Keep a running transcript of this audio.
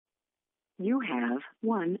You have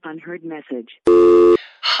one unheard message.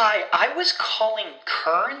 Hi, I was calling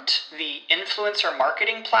Current, the influencer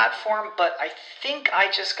marketing platform, but I think I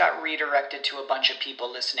just got redirected to a bunch of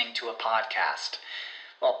people listening to a podcast.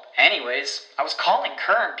 Well, anyways, I was calling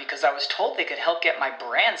Current because I was told they could help get my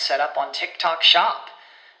brand set up on TikTok Shop,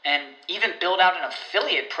 and even build out an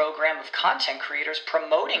affiliate program of content creators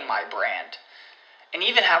promoting my brand, and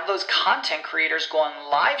even have those content creators go on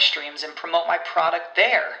live streams and promote my product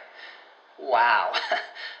there. Wow,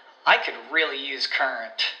 I could really use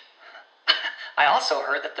Current. I also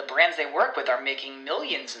heard that the brands they work with are making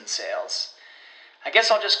millions in sales. I guess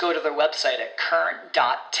I'll just go to their website at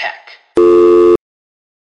current.tech.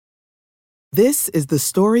 This is the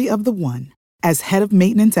story of the one. As head of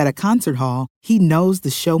maintenance at a concert hall, he knows the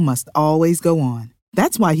show must always go on.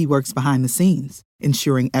 That's why he works behind the scenes,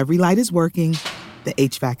 ensuring every light is working, the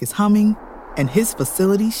HVAC is humming, and his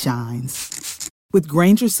facility shines. With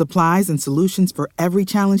Grainger's supplies and solutions for every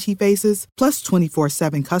challenge he faces, plus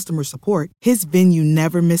 24/7 customer support, his venue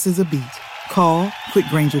never misses a beat. Call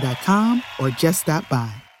quickgrainger.com or just stop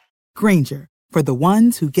by. Grainger, for the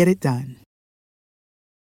ones who get it done.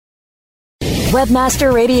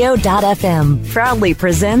 Webmasterradio.fm proudly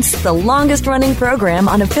presents the longest-running program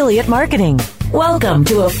on affiliate marketing. Welcome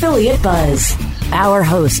to Affiliate Buzz. Our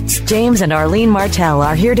hosts, James and Arlene Martell,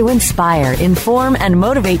 are here to inspire, inform, and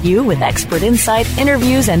motivate you with expert insight,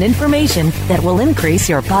 interviews, and information that will increase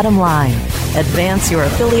your bottom line. Advance your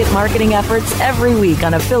affiliate marketing efforts every week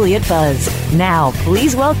on Affiliate Buzz. Now,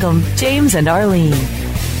 please welcome James and Arlene.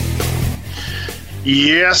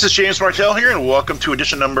 Yes, it's James Martell here, and welcome to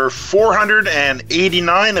edition number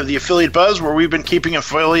 489 of the Affiliate Buzz, where we've been keeping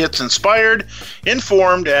affiliates inspired,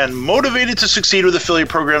 informed, and motivated to succeed with affiliate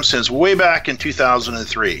programs since way back in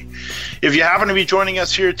 2003. If you happen to be joining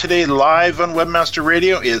us here today live on Webmaster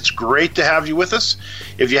Radio, it's great to have you with us.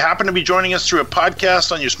 If you happen to be joining us through a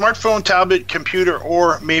podcast on your smartphone, tablet, computer,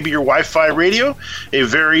 or maybe your Wi-Fi radio, a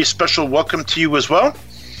very special welcome to you as well.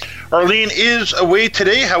 Arlene is away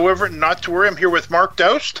today, however, not to worry. I'm here with Mark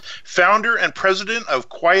Daoust, founder and president of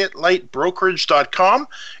QuietLightBrokerage.com,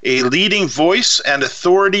 a leading voice and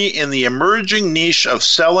authority in the emerging niche of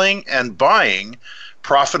selling and buying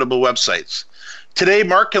profitable websites. Today,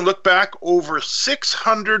 Mark can look back over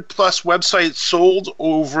 600 plus websites sold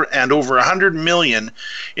over 100 million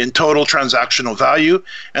in total transactional value.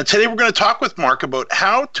 And today we're going to talk with Mark about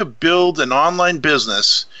how to build an online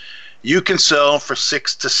business you can sell for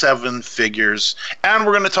 6 to 7 figures. And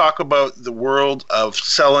we're going to talk about the world of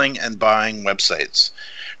selling and buying websites.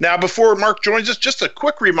 Now, before Mark joins us, just a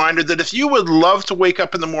quick reminder that if you would love to wake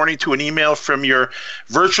up in the morning to an email from your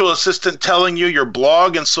virtual assistant telling you your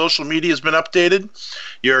blog and social media has been updated,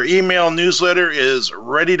 your email newsletter is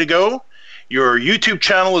ready to go, your YouTube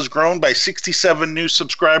channel has grown by 67 new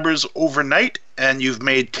subscribers overnight, and you've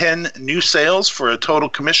made 10 new sales for a total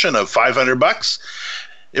commission of $500,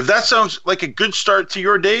 if that sounds like a good start to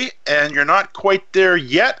your day and you're not quite there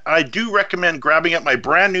yet, I do recommend grabbing up my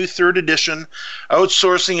brand new 3rd edition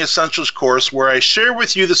Outsourcing Essentials course, where I share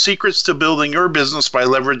with you the secrets to building your business by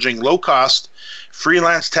leveraging low-cost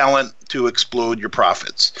freelance talent to explode your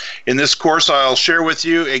profits. In this course, I'll share with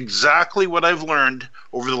you exactly what I've learned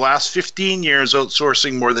over the last 15 years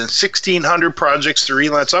outsourcing more than 1,600 projects to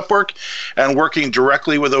Freelance Upwork and working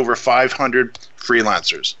directly with over 500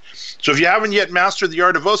 freelancers. So if you haven't yet mastered the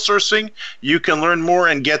art of outsourcing, you can learn more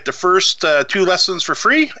and get the first 2 lessons for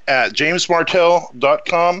free at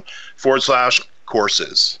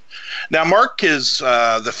jamesmartell.com/courses. Now, Mark is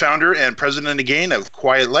the founder and president again of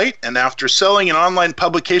Quiet Light, and after selling an online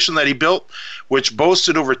publication that he built, which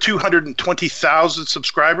boasted over 220,000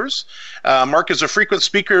 subscribers, Mark is a frequent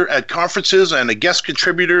speaker at conferences and a guest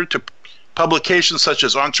contributor to publications such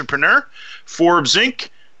as Entrepreneur, Forbes Inc.,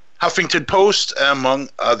 Huffington Post, among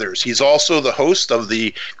others. He's also the host of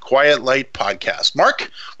the Quiet Light podcast.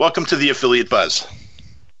 Mark, welcome to the Affiliate Buzz.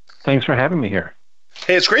 Thanks for having me here.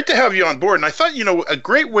 Hey, it's great to have you on board. And I thought, a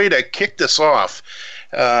great way to kick this off,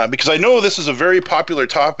 because I know this is a very popular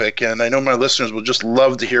topic, and I know my listeners will just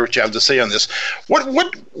love to hear what you have to say on this. What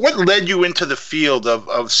led you into the field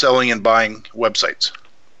of selling and buying websites?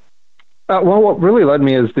 Well, what really led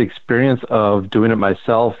me is the experience of doing it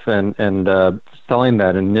myself and selling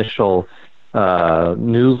that initial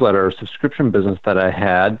newsletter subscription business that I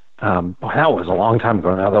had. That was a long time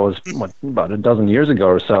ago now. That was about a dozen years ago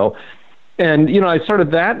or so. And, I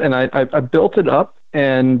started that and I built it up,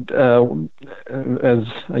 and as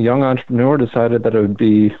a young entrepreneur decided that it would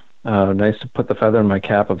be nice to put the feather in my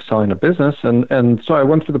cap of selling a business. And so I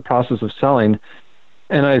went through the process of selling,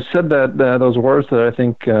 and I said that those words that I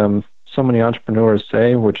think so many entrepreneurs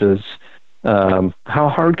say, which is, how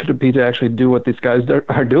hard could it be to actually do what these guys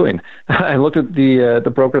are doing? I looked at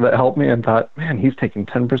the broker that helped me and thought, man, he's taking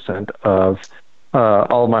 10% of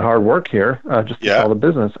all of my hard work here just to sell the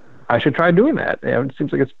business. I should try doing that. It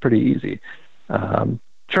seems like it's pretty easy.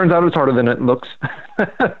 Turns out it's harder than it looks.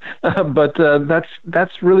 But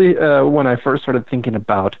that's really when I first started thinking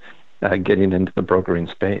about getting into the brokering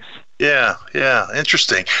space. Yeah,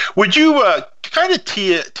 interesting. Would you kind of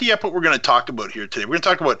tee up what we're going to talk about here today? We're going to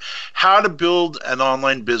talk about how to build an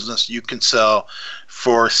online business you can sell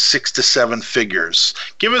for 6 to 7 figures.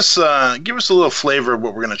 Give us a little flavor of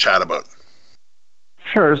what we're going to chat about.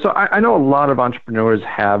 Sure. So I know a lot of entrepreneurs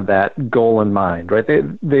have that goal in mind, right?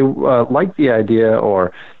 They like the idea,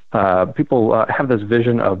 or people have this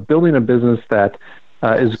vision of building a business that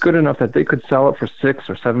is good enough that they could sell it for 6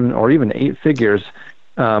 or 7 or even 8 figures.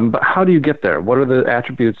 But how do you get there? What are the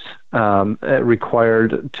attributes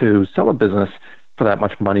required to sell a business for that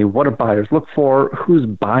much money? What do buyers look for? Who's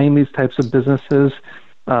buying these types of businesses?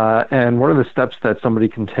 And what are the steps that somebody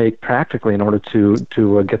can take practically in order to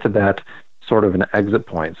get to that sort of an exit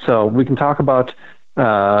point? So we can talk about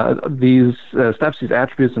these steps, these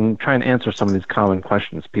attributes, and try and answer some of these common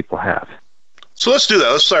questions people have. So let's do that.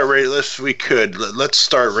 Let's start let's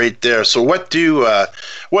start right there. So what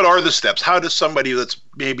are the steps? How does somebody that's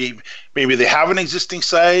maybe they have an existing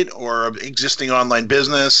site or an existing online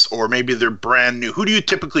business, or maybe they're brand new? Who do you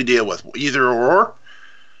typically deal with? Either or?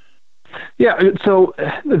 Yeah, so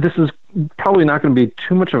this is probably not going to be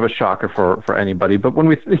too much of a shocker for anybody, but when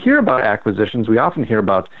we hear about acquisitions, we often hear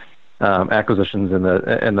about acquisitions in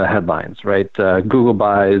the headlines, right? Google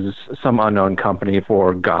buys some unknown company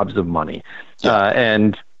for gobs of money,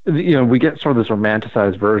 and we get sort of this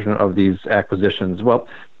romanticized version of these acquisitions. Well,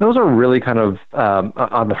 those are really kind of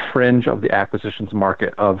on the fringe of the acquisitions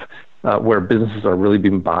market of where businesses are really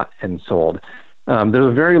being bought and sold.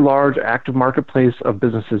 There's a very large active marketplace of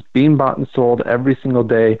businesses being bought and sold every single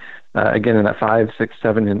day, again in that 5, 6,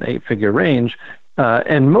 7, and 8 figure range.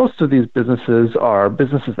 And most of these businesses are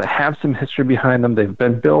businesses that have some history behind them. They've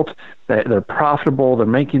been built, they're profitable, they're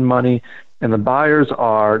making money, and the buyers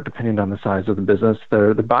are, depending on the size of the business,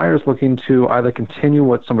 the buyers looking to either continue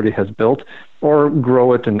what somebody has built or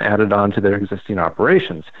grow it and add it on to their existing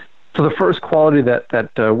operations. So the first quality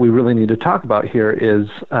that we really need to talk about here is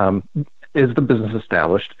the business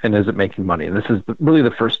established, and is it making money? And this is really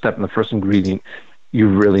the first step and the first ingredient you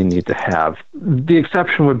really need to have. The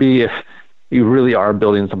exception would be if you really are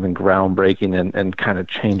building something groundbreaking and kind of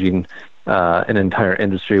changing an entire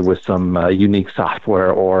industry with some unique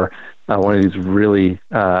software, or one of these really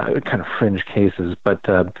kind of fringe cases. But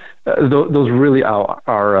those really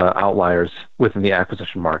are outliers within the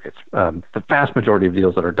acquisition markets. The vast majority of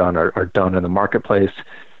deals that are done are done in the marketplace.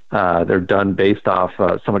 They're done based off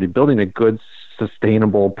somebody building a good,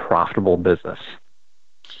 sustainable, profitable business.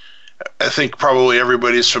 I think probably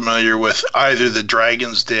everybody's familiar with either the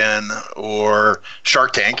Dragon's Den or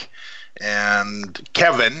Shark Tank. And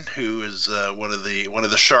Kevin, who is one of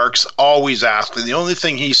the sharks, always asks, and the only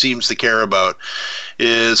thing he seems to care about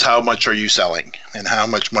is how much are you selling and how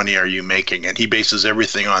much money are you making, and he bases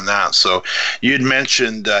everything on that. So you'd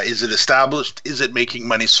mentioned, is it established? Is it making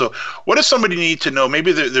money? So what does somebody need to know?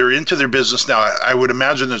 Maybe they're into their business now. I would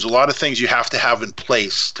imagine there's a lot of things you have to have in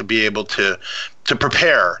place to be able to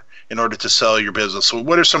prepare in order to sell your business. So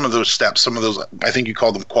what are some of those steps? Some of those, I think you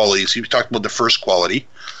call them qualities. You talked about the first quality.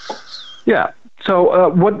 Yeah. So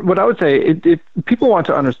what I would say, if people want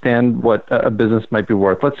to understand what a business might be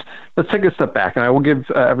worth, let's take a step back, and I will give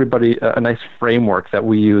everybody a nice framework that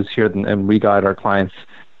we use here, and we guide our clients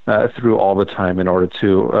through all the time in order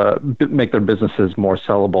to make their businesses more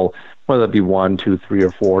sellable, whether it be 1, 2, 3,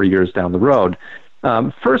 or 4 years down the road.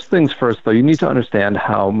 First things first, though, you need to understand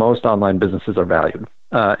how most online businesses are valued.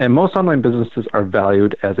 And most online businesses are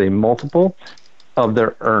valued as a multiple of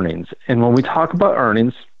their earnings. And when we talk about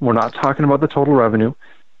earnings, we're not talking about the total revenue.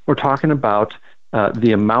 We're talking about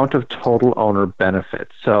the amount of total owner benefit.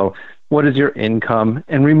 So what is your income?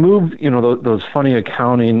 And remove, those funny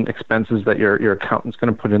accounting expenses that your accountant's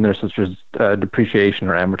going to put in there, such as depreciation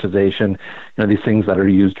or amortization, these things that are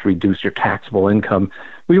used to reduce your taxable income.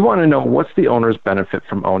 We want to know what's the owner's benefit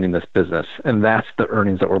from owning this business. And that's the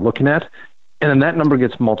earnings that we're looking at. And then that number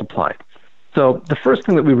gets multiplied. So the first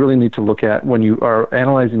thing that we really need to look at when you are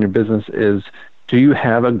analyzing your business is, do you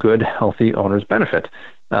have a good, healthy owner's benefit?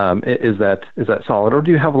 Is that solid, or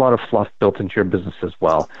do you have a lot of fluff built into your business as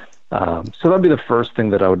well? So that'd be the first thing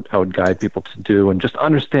that I would guide people to do, and just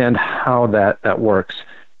understand how that works.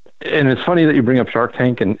 And it's funny that you bring up Shark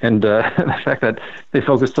Tank and the fact that they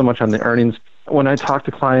focus so much on the earnings. When I talk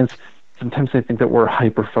to clients, sometimes they think that we're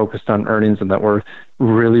hyper-focused on earnings and that we're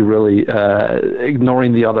really, really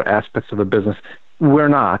ignoring the other aspects of the business. We're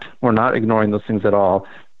not. We're not ignoring those things at all.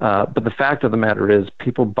 But the fact of the matter is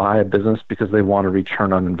people buy a business because they want a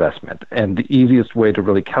return on investment. And the easiest way to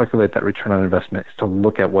really calculate that return on investment is to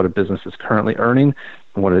look at what a business is currently earning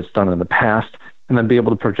and what it's done in the past, and then be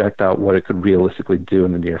able to project out what it could realistically do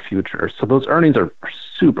in the near future. So those earnings are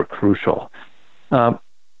super crucial. But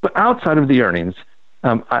outside of the earnings,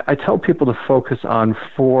 I tell people to focus on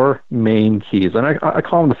four main keys, and I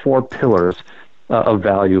call them the four pillars of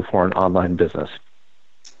value for an online business.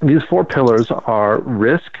 These four pillars are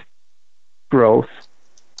risk, growth,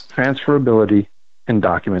 transferability, and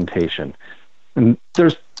documentation. And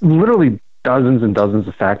there's literally dozens and dozens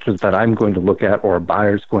of factors that I'm going to look at or a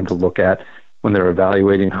buyer's going to look at when they're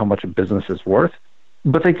evaluating how much a business is worth,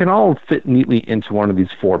 but they can all fit neatly into one of these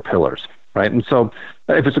four pillars, right? And so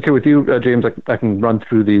if it's okay with you, James, I can run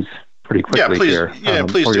through these pretty quickly here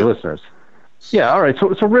for your listeners. Yeah, all right. So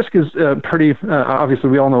risk is pretty, obviously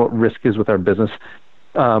we all know what risk is with our business.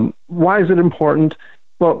 Why is it important?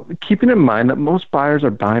 Well, keeping in mind that most buyers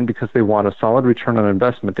are buying because they want a solid return on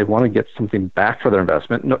investment. They want to get something back for their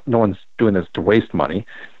investment. No one's doing this to waste money.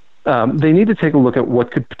 They need to take a look at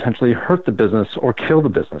what could potentially hurt the business or kill the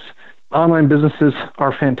business. Online businesses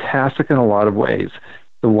are fantastic in a lot of ways.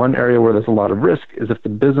 The one area where there's a lot of risk is if the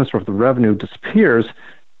business or if the revenue disappears,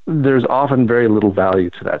 there's often very little value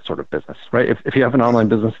to that sort of business, right? If you have an online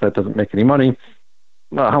business that doesn't make any money,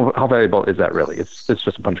 how valuable is that really? It's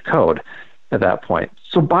just a bunch of code at that point.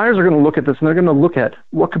 So buyers are going to look at this and they're going to look at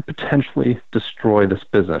what could potentially destroy this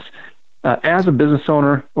business. As a business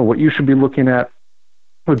owner, what you should be looking at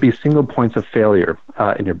would be single points of failure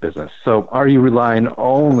in your business. So are you relying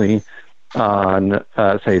only on,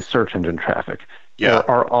 say, search engine traffic? Yeah.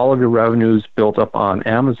 Or are all of your revenues built up on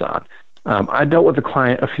Amazon? I dealt with a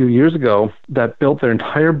client a few years ago that built their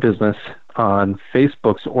entire business on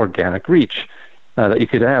Facebook's organic reach. That you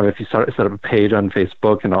could have if you set up a page on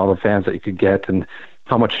Facebook and all the fans that you could get and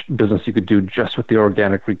how much business you could do just with the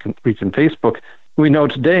organic reach in Facebook. We know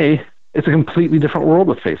today it's a completely different world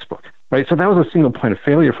with Facebook, right? So that was a single point of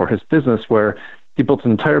failure for his business where he built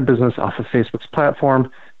an entire business off of Facebook's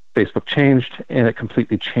platform. Facebook changed, and it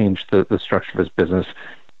completely changed the structure of his business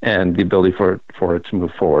and the ability for it to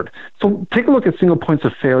move forward. So take a look at single points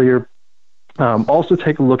of failure. Also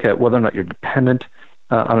take a look at whether or not you're dependent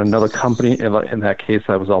on another company. In that case,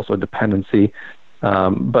 that was also a dependency.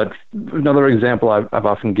 But another example I've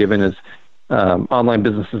often given is online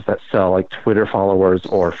businesses that sell like Twitter followers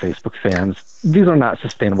or Facebook fans. These are not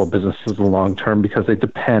sustainable businesses in the long term because they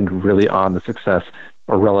depend really on the success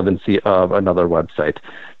or relevancy of another website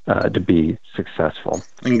to be successful.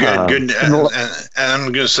 And and I'm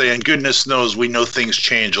going to say, and goodness knows, we know things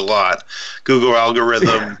change a lot. Google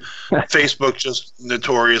algorithm, Facebook just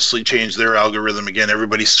notoriously changed their algorithm again.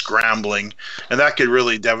 Everybody's scrambling, and that could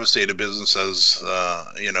really devastate a business as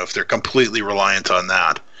if they're completely reliant on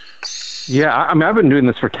that. Yeah, I mean, I've been doing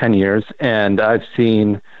this for 10 years, and I've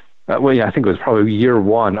seen. I think it was probably year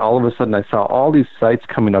one. All of a sudden, I saw all these sites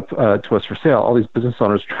coming up to us for sale. All these business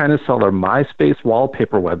owners trying to sell their MySpace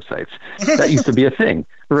wallpaper websites. That used to be a thing,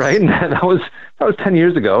 right? And that was 10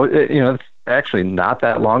 years ago. It's actually not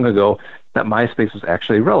that long ago that MySpace was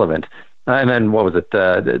actually relevant. And then what was it?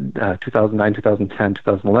 2009, 2010,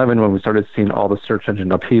 2011, when we started seeing all the search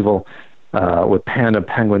engine upheaval with Panda,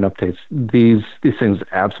 Penguin updates. These things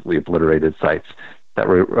absolutely obliterated sites that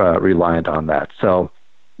were reliant on that. So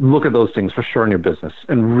look at those things for sure in your business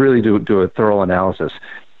and really do a thorough analysis.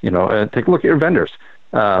 Take a look at your vendors.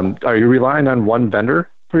 Are you relying on one vendor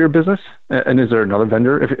for your business? And is there another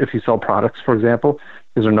vendor? If you sell products, for example,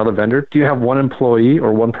 is there another vendor? Do you have one employee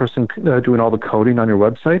or one person doing all the coding on your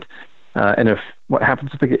website? And what happens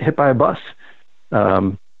if they get hit by a bus?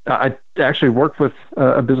 I actually worked with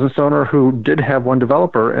a business owner who did have one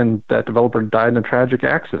developer, and that developer died in a tragic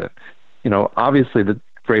accident. Obviously the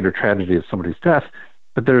greater tragedy is somebody's death,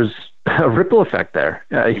 but there's a ripple effect there.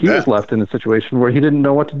 He was left in a situation where he didn't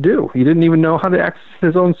know what to do. He didn't even know how to access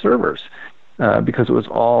his own servers because it was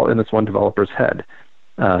all in this one developer's head.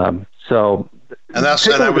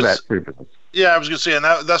 Yeah, I was going to say, and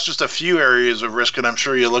that's just a few areas of risk, and I'm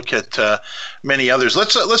sure you look at many others.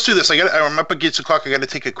 Let's do this. I'm up against the clock. I got to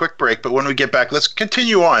take a quick break, but when we get back, let's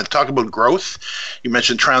continue on. Talk about growth. You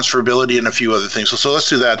mentioned transferability and a few other things. So let's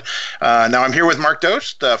do that. Now I'm here with Mark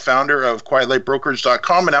Doust, founder of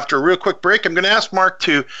QuietLightBrokerage.com, and after a real quick break, I'm going to ask Mark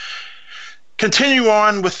to continue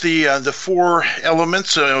on with the four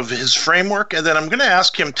elements of his framework, and then I'm going to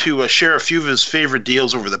ask him to share a few of his favorite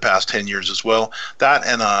deals over the past 10 years as well. That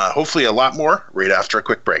and hopefully a lot more right after a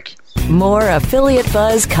quick break. More Affiliate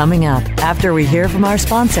Buzz coming up after we hear from our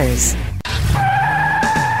sponsors.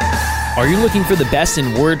 Are you looking for the best in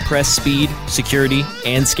WordPress speed, security,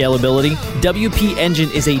 and scalability? WP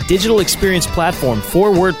Engine is a digital experience platform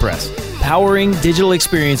for WordPress, powering digital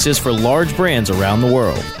experiences for large brands around the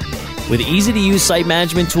world. With easy-to-use site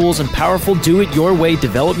management tools and powerful do-it-your-way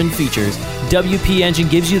development features, WP Engine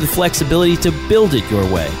gives you the flexibility to build it your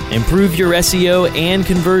way. Improve your SEO and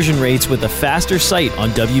conversion rates with a faster site on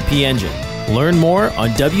WP Engine. Learn more on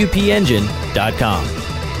WPEngine.com.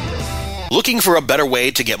 Looking for a better way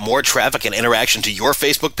to get more traffic and interaction to your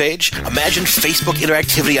Facebook page? Imagine Facebook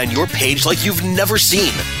interactivity on your page like you've never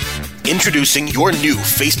seen. Introducing your new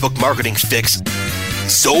Facebook marketing fix,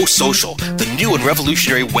 ZoSocial, the new and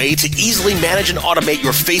revolutionary way to easily manage and automate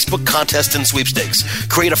your Facebook contests and sweepstakes.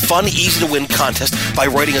 Create a fun, easy-to-win contest by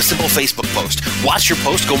writing a simple Facebook post. Watch your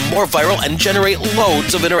post go more viral and generate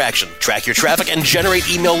loads of interaction. Track your traffic and generate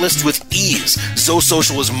email lists with ease.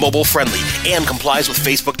 ZoSocial is mobile-friendly and complies with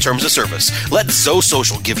Facebook terms of service. Let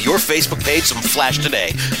ZoSocial give your Facebook page some flash today.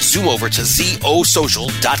 Zoom over to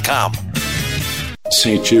ZoSocial.com.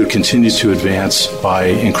 St. Jude continues to advance by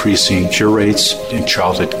increasing cure rates in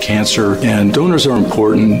childhood cancer. And donors are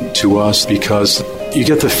important to us because you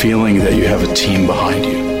get the feeling that you have a team behind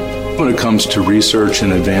you. When it comes to research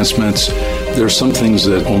and advancements, there are some things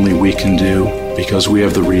that only we can do because we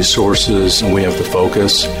have the resources and we have the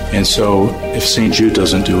focus. And so if St. Jude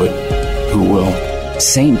doesn't do it, who will?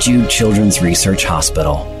 St. Jude Children's Research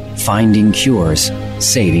Hospital. Finding cures,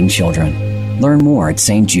 saving children. Learn more at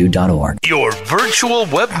stjude.org. Your virtual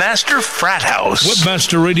webmaster frat house.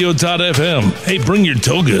 Webmasterradio.fm. Hey, bring your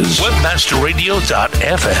togas.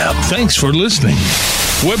 Webmasterradio.fm. Thanks for listening.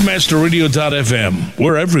 Webmasterradio.fm.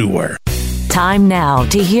 We're everywhere. Time now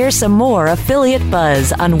to hear some more Affiliate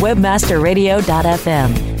Buzz on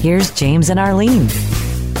Webmasterradio.fm. Here's James and Arlene.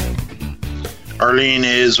 Arlene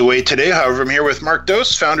is away today. However, I'm here with Mark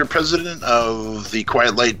Dose, founder president of the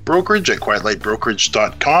Quiet Light Brokerage at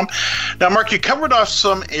quietlightbrokerage.com. Now, Mark, you covered off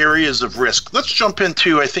some areas of risk. Let's jump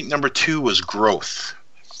into, I think, number 2 was growth.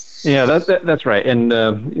 Yeah, that's right. And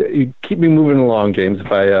you keep me moving along, James,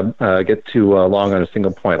 if I get too long on a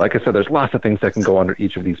single point. Like I said, there's lots of things that can go under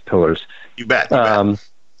each of these pillars. You bet.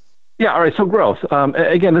 Yeah, all right, so growth.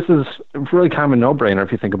 Again, this is really kind of a no-brainer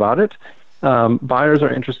if you think about it. Buyers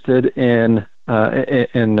are interested in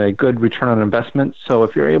a good return on investment. So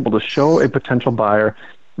if you're able to show a potential buyer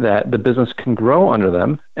that the business can grow under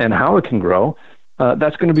them and how it can grow,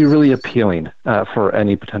 that's going to be really appealing for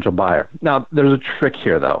any potential buyer. Now, there's a trick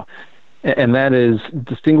here, though, and that is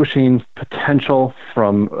distinguishing potential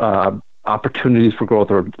from opportunities for growth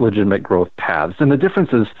or legitimate growth paths. And the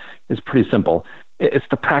difference is pretty simple. It's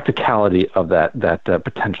the practicality of that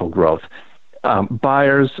potential growth.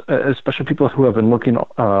 Buyers, especially people who have been looking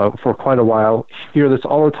for quite a while, hear this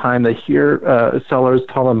all the time. They hear sellers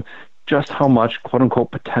tell them just how much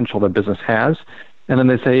quote-unquote potential their business has. And then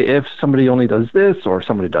they say, if somebody only does this or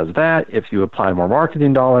somebody does that, if you apply more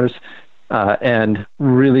marketing dollars, and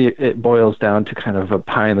really it boils down to kind of a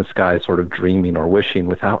pie-in-the-sky sort of dreaming or wishing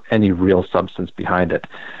without any real substance behind it.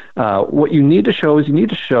 What you need to show is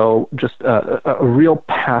just a real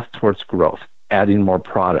path towards growth, adding more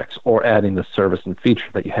products or adding the service and feature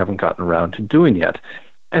that you haven't gotten around to doing yet.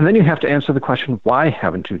 And then you have to answer the question, why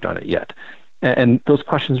haven't you done it yet? And those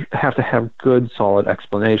questions have to have good, solid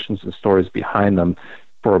explanations and stories behind them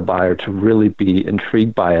for a buyer to really be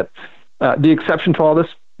intrigued by it. The exception to all this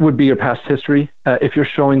would be your past history. If you're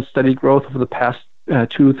showing steady growth over the past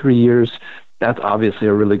 2-3 years, that's obviously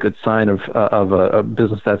a really good sign of a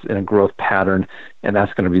business that's in a growth pattern, and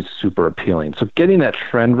that's going to be super appealing. So getting that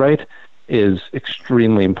trend right is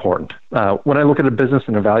extremely important. When I look at a business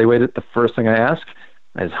and evaluate it, the first thing I ask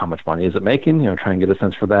is how much money is it making? Try and get a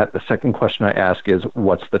sense for that. The second question I ask is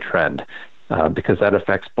what's the trend? Because that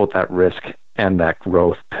affects both that risk and that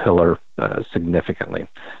growth pillar significantly.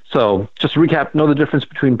 So just to recap, know the difference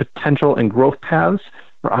between potential and growth paths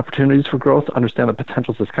or opportunities for growth. Understand the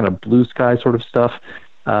potential is this kind of blue sky sort of stuff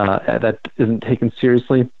that isn't taken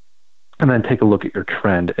seriously. And then take a look at your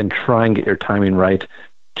trend and try and get your timing right.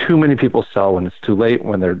 Too many people sell when it's too late,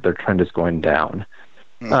 when their trend is going down.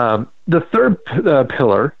 The third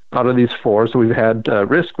pillar out of these 4, so we've had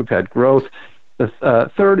risk, we've had growth.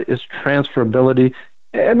 The third is transferability.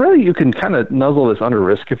 And really, you can kind of nuzzle this under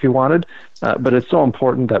risk if you wanted, but it's so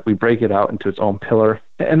important that we break it out into its own pillar.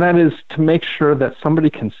 And that is to make sure that somebody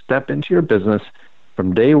can step into your business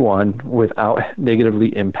from day one without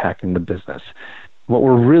negatively impacting the business. What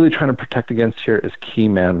we're really trying to protect against here is key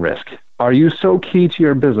man risk. Are you so key to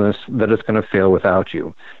your business that it's going to fail without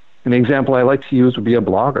you? An example I like to use would be a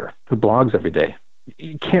blogger who blogs every day.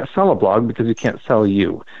 you can't sell a blog because you can't sell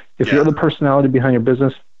you. If you're the personality behind your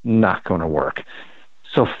business, not going to work.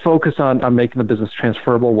 So focus on making the business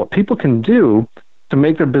transferable. What people can do to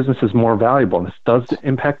make their businesses more valuable, and this does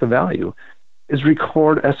impact the value, is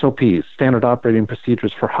record SOPs, standard operating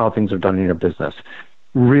procedures for how things are done in your business.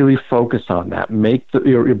 Really focus on that. Make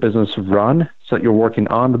your business run so that you're working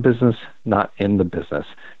on the business, not in the business.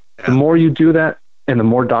 The more you do that, and the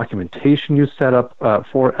more documentation you set up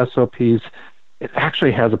for SOPs, it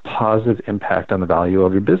actually has a positive impact on the value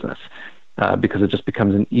of your business because it just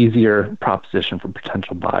becomes an easier proposition for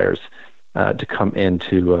potential buyers to come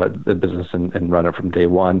into the business and run it from day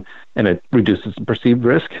one. And it reduces the perceived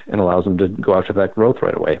risk and allows them to go after that growth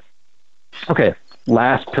right away. Okay,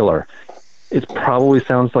 last pillar. It probably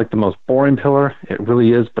sounds like the most boring pillar. It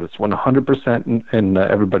really is, but it's 100% in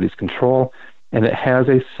everybody's control. And it has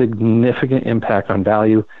a significant impact on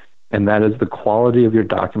value, and that is the quality of your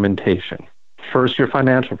documentation. First, your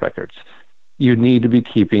financial records. You need to be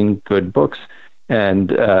keeping good books.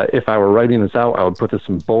 And if I were writing this out, I would put this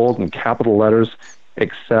in bold and capital letters.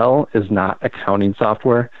 Excel is not accounting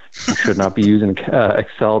software. You should not be using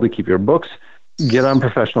Excel to keep your books. Get on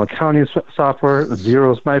professional accounting software.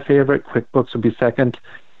 Xero is my favorite. QuickBooks would be second.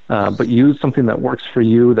 But use something that works for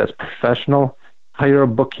you, that's professional. Hire a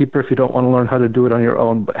bookkeeper if you don't want to learn how to do it on your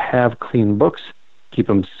own, but have clean books. Keep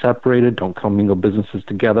them separated. Don't commingle businesses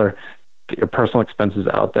together. Get your personal expenses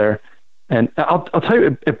out there. And I'll tell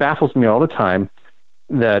you, it baffles me all the time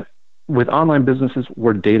that with online businesses,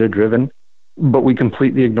 we're data-driven, but we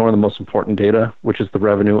completely ignore the most important data, which is the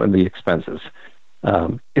revenue and the expenses.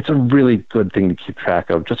 It's a really good thing to keep track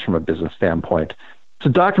of just from a business standpoint. So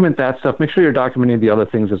document that stuff. Make sure you're documenting the other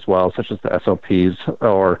things as well, such as the SOPs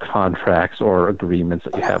or contracts or agreements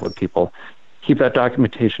that you have with people. Keep that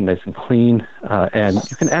documentation nice and clean, and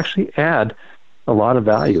you can actually add a lot of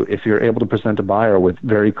value if you're able to present a buyer with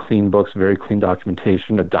very clean books, very clean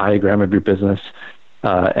documentation, a diagram of your business,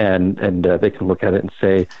 and they can look at it and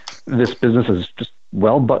say, this business is just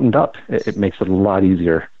well buttoned up. It makes it a lot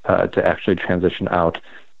easier to actually transition out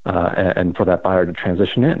and for that buyer to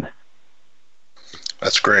transition in.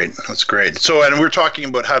 That's great. That's great. So, and we're talking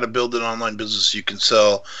about how to build an online business you can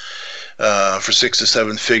sell for 6 to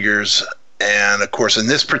 7 figures. And of course, in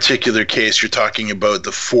this particular case, you're talking about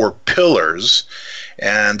the 4 pillars,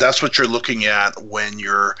 and that's what you're looking at when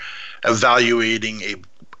you're evaluating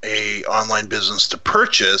a online business to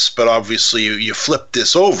purchase. But obviously, you flip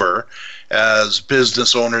this over as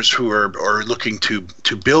business owners who are looking to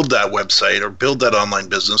build that website or build that online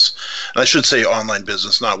business. And I should say online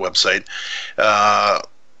business, not website.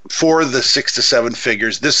 For the 6 to 7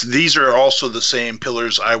 figures, these are also the same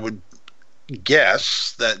pillars I would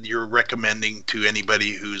guess that you're recommending to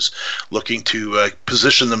anybody who's looking to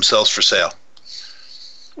position themselves for sale.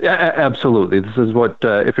 Yeah, absolutely. This is what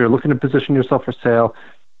if you're looking to position yourself for sale,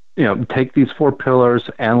 take these 4 pillars,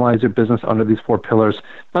 analyze your business under these 4 pillars.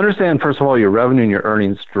 Understand, first of all, your revenue and your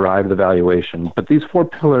earnings drive the valuation, but these 4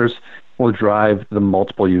 pillars will drive the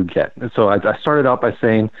multiple you get. And so I started out by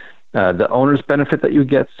saying the owner's benefit that you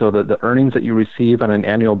get, so that the earnings that you receive on an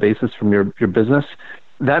annual basis from your business,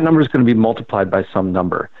 that number is going to be multiplied by some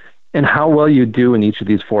number. And how well you do in each of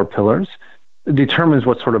these 4 pillars determines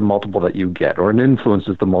what sort of multiple that you get, or it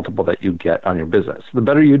influences the multiple that you get on your business. The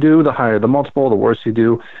better you do, the higher the multiple. The worse you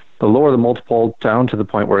do, the lower the multiple, down to the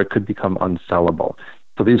point where it could become unsellable.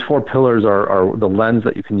 So these 4 pillars are the lens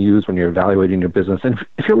that you can use when you're evaluating your business. And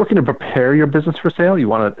if you're looking to prepare your business for sale, you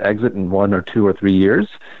want to exit in 1 or 2 or 3 years,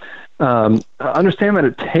 understand that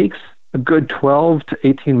it takes a good 12 to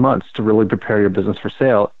 18 months to really prepare your business for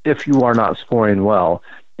sale if you are not scoring well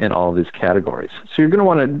in all of these categories. So you're going to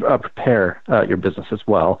want to prepare your business as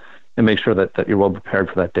well and make sure that you're well prepared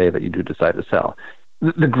for that day that you do decide to sell.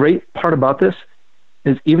 The great part about this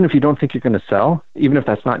is even if you don't think you're going to sell, even if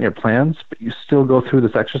that's not in your plans, but you still go through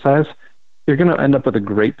this exercise, you're going to end up with a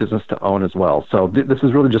great business to own as well. So this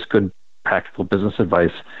is really just good practical business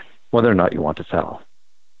advice, whether or not you want to sell.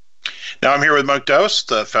 Now I'm here with Mark Daoust,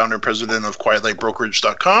 the founder and president of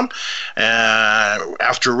QuietLightBrokerage.com.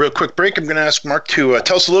 After a real quick break, I'm going to ask Mark to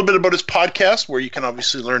tell us a little bit about his podcast, where you can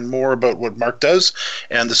obviously learn more about what Mark does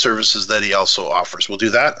and the services that he also offers. We'll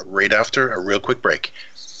do that right after a real quick break.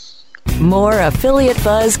 More Affiliate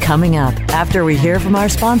Buzz coming up after we hear from our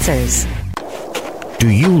sponsors. Do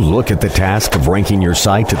you look at the task of ranking your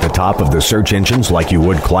site at the top of the search engines like you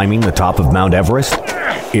would climbing the top of Mount Everest?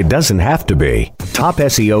 It doesn't have to be.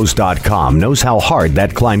 TopSEOs.com knows how hard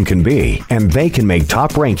that climb can be, and they can make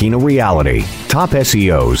top ranking a reality. Top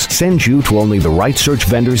SEOs sends you to only the right search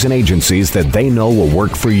vendors and agencies that they know will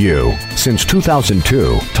work for you. Since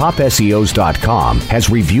 2002, TopSEOs.com has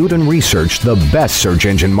reviewed and researched the best search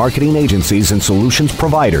engine marketing agencies and solutions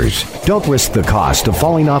providers. Don't risk the cost of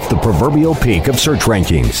falling off the proverbial peak of search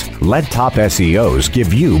rankings. Let Top SEOs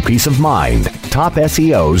give you peace of mind.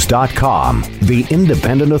 TopSEOs.com, the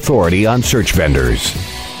independent authority on search vendors.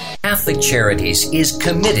 Catholic Charities is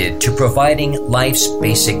committed to providing life's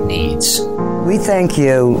basic needs. We thank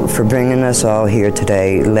you for bringing us all here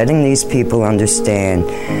today, letting these people understand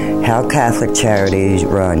how Catholic Charities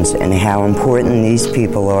runs and how important these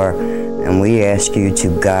people are. And we ask you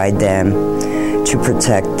to guide them, to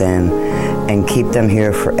protect them, and keep them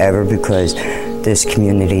here forever because this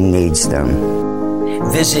community needs them.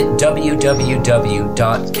 Visit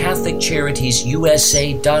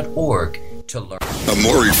www.catholiccharitiesusa.org to learn. A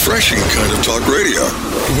more refreshing kind of talk radio.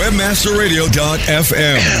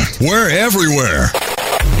 Webmasterradio.fm. We're everywhere.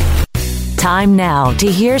 Time now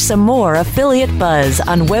to hear some more affiliate buzz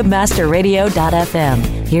on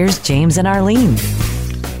webmasterradio.fm. Here's James and Arlene.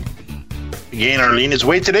 Again, Arlene is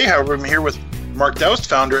away today. However, I'm here with Mark Doust,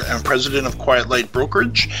 founder and president of Quiet Light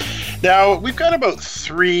Brokerage. Now, we've got about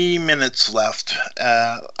 3 minutes left,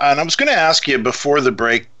 and I was going to ask you before the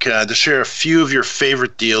break to share a few of your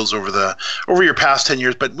favorite deals over your past 10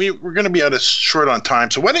 years, but we're going to be short on time,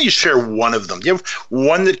 so why don't you share one of them? Do you have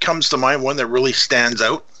one that comes to mind, one that really stands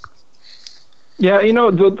out? Yeah,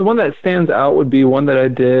 the one that stands out would be one that I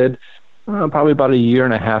did probably about a year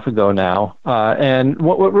and a half ago now. And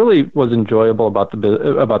what really was enjoyable about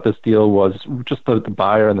this deal was just the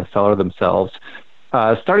buyer and the seller themselves.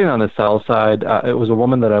 Starting on the sell side, it was a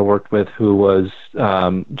woman that I worked with who was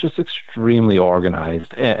just extremely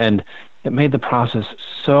organized, and it made the process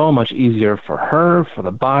so much easier for her, for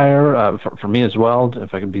the buyer, for me as well,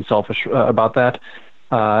 if I could be selfish about that.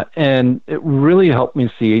 And it really helped me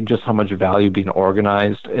see just how much value being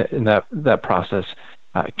organized in that process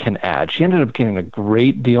can add. She ended up getting a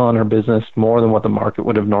great deal on her business, more than what the market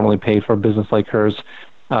would have normally paid for a business like hers.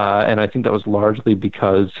 And I think that was largely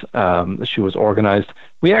because she was organized.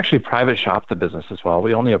 We actually private shopped the business as well.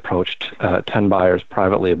 We only approached 10 buyers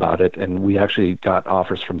privately about it, and we actually got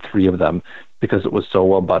offers from 3 of them because it was so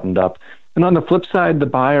well buttoned up. And on the flip side, the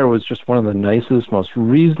buyer was just one of the nicest, most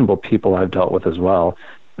reasonable people I've dealt with as well.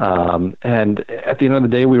 And at the end of the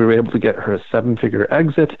day, we were able to get her a 7-figure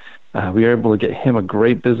exit. We were able to get him a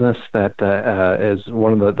great business that is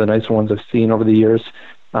one of the nicer ones I've seen over the years.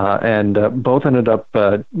 And both ended up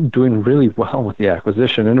doing really well with the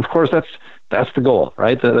acquisition. And of course, that's the goal,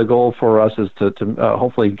 right? The goal for us is to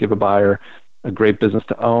hopefully give a buyer a great business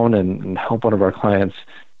to own and help one of our clients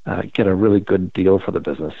get a really good deal for the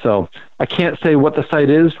business. So I can't say what the site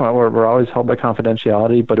is. We're always held by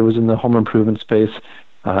confidentiality, but it was in the home improvement space,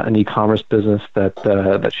 an e-commerce business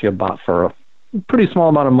that she had bought for a pretty small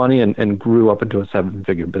amount of money and grew up into a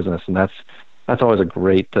 7-figure business. And that's always a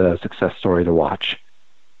great success story to watch.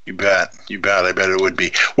 You bet. I bet it would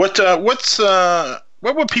be. What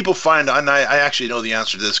would people find? And I actually know the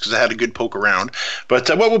answer to this because I had a good poke around. But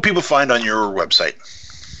what would people find on your website?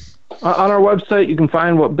 On our website, you can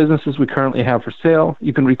find what businesses we currently have for sale.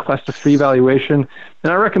 You can request a free valuation.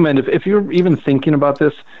 And I recommend if you're even thinking about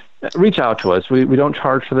this, reach out to us. We don't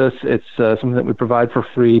charge for this. It's something that we provide for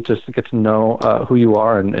free just to get to know who you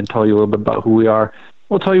are and tell you a little bit about who we are.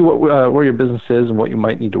 We'll tell you where your business is and what you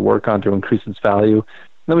might need to work on to increase its value.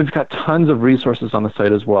 Then we've got tons of resources on the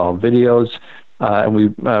site as well, videos, and we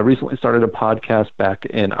recently started a podcast back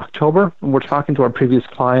in October, and we're talking to our previous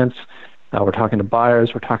clients, we're talking to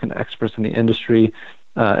buyers, we're talking to experts in the industry,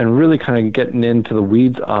 and really kind of getting into the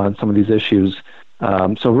weeds on some of these issues.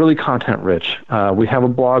 So really content-rich. We have a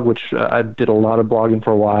blog, which I did a lot of blogging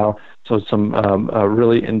for a while, so some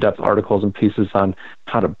really in-depth articles and pieces on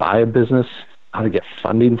how to buy a business, how to get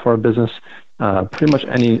funding for a business. Pretty much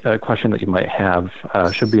any question that you might have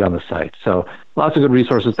should be on the site. So lots of good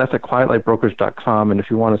resources. That's at quietlightbrokerage.com. And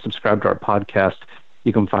if you want to subscribe to our podcast,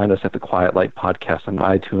 you can find us at the Quiet Light Podcast on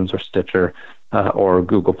iTunes or Stitcher or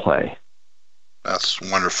Google Play. That's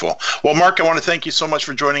wonderful. Well, Mark, I want to thank you so much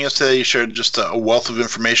for joining us today. You shared just a wealth of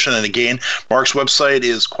information. And again, Mark's website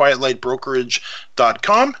is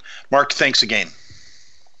quietlightbrokerage.com. Mark, thanks again.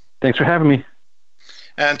 Thanks for having me.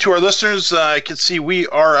 And to our listeners, I can see we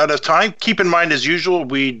are out of time. Keep in mind, as usual,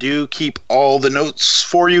 we do keep all the notes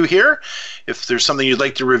for you here. If there's something you'd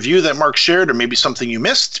like to review that Mark shared, or maybe something you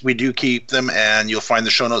missed, we do keep them, and you'll find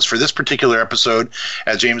the show notes for this particular episode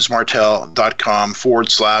at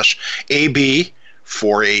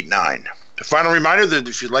jamesmartell.com/AB489. A final reminder that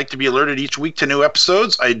if you'd like to be alerted each week to new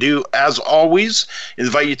episodes, I do, as always,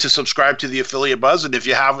 invite you to subscribe to the Affiliate Buzz. And if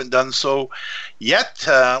you haven't done so yet,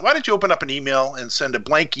 why don't you open up an email and send a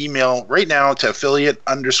blank email right now to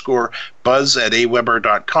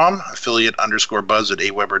affiliate_buzz@aweber.com,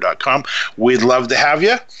 affiliate_buzz@aweber.com. We'd love to have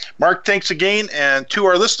you. Mark, thanks again. And to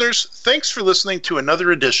our listeners, thanks for listening to another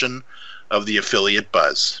edition of the Affiliate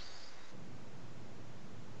Buzz.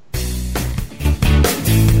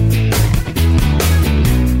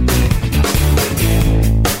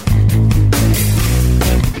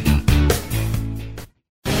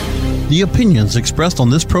 The opinions expressed on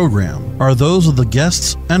this program are those of the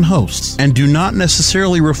guests and hosts and do not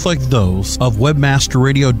necessarily reflect those of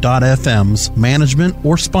WebmasterRadio.fm's management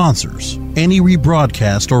or sponsors. Any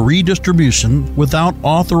rebroadcast or redistribution without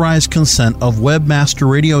authorized consent of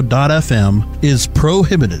WebmasterRadio.fm is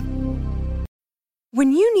prohibited.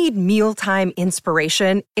 When you need mealtime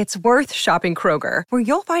inspiration, it's worth shopping Kroger, where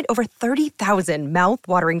you'll find over 30,000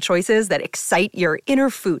 mouth-watering choices that excite your inner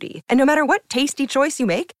foodie. And no matter what tasty choice you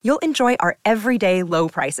make, you'll enjoy our everyday low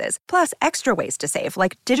prices, plus extra ways to save,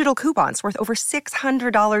 like digital coupons worth over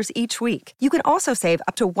 $600 each week. You can also save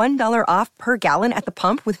up to $1 off per gallon at the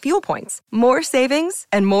pump with fuel points. More savings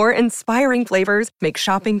and more inspiring flavors make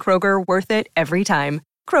shopping Kroger worth it every time.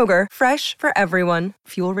 Kroger, fresh for everyone.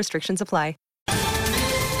 Fuel restrictions apply.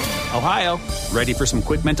 Ohio, ready for some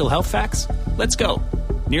quick mental health facts? Let's go.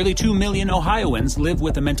 Nearly 2 million Ohioans live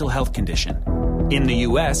with a mental health condition. In the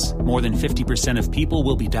U.S., more than 50% of people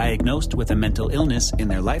will be diagnosed with a mental illness in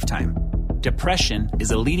their lifetime. Depression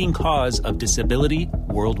is a leading cause of disability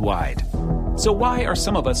worldwide. So why are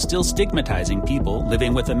some of us still stigmatizing people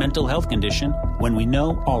living with a mental health condition when we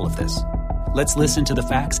know all of this? Let's listen to the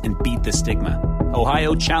facts and beat the stigma.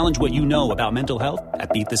 Ohio, challenge what you know about mental health at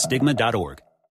beatthestigma.org.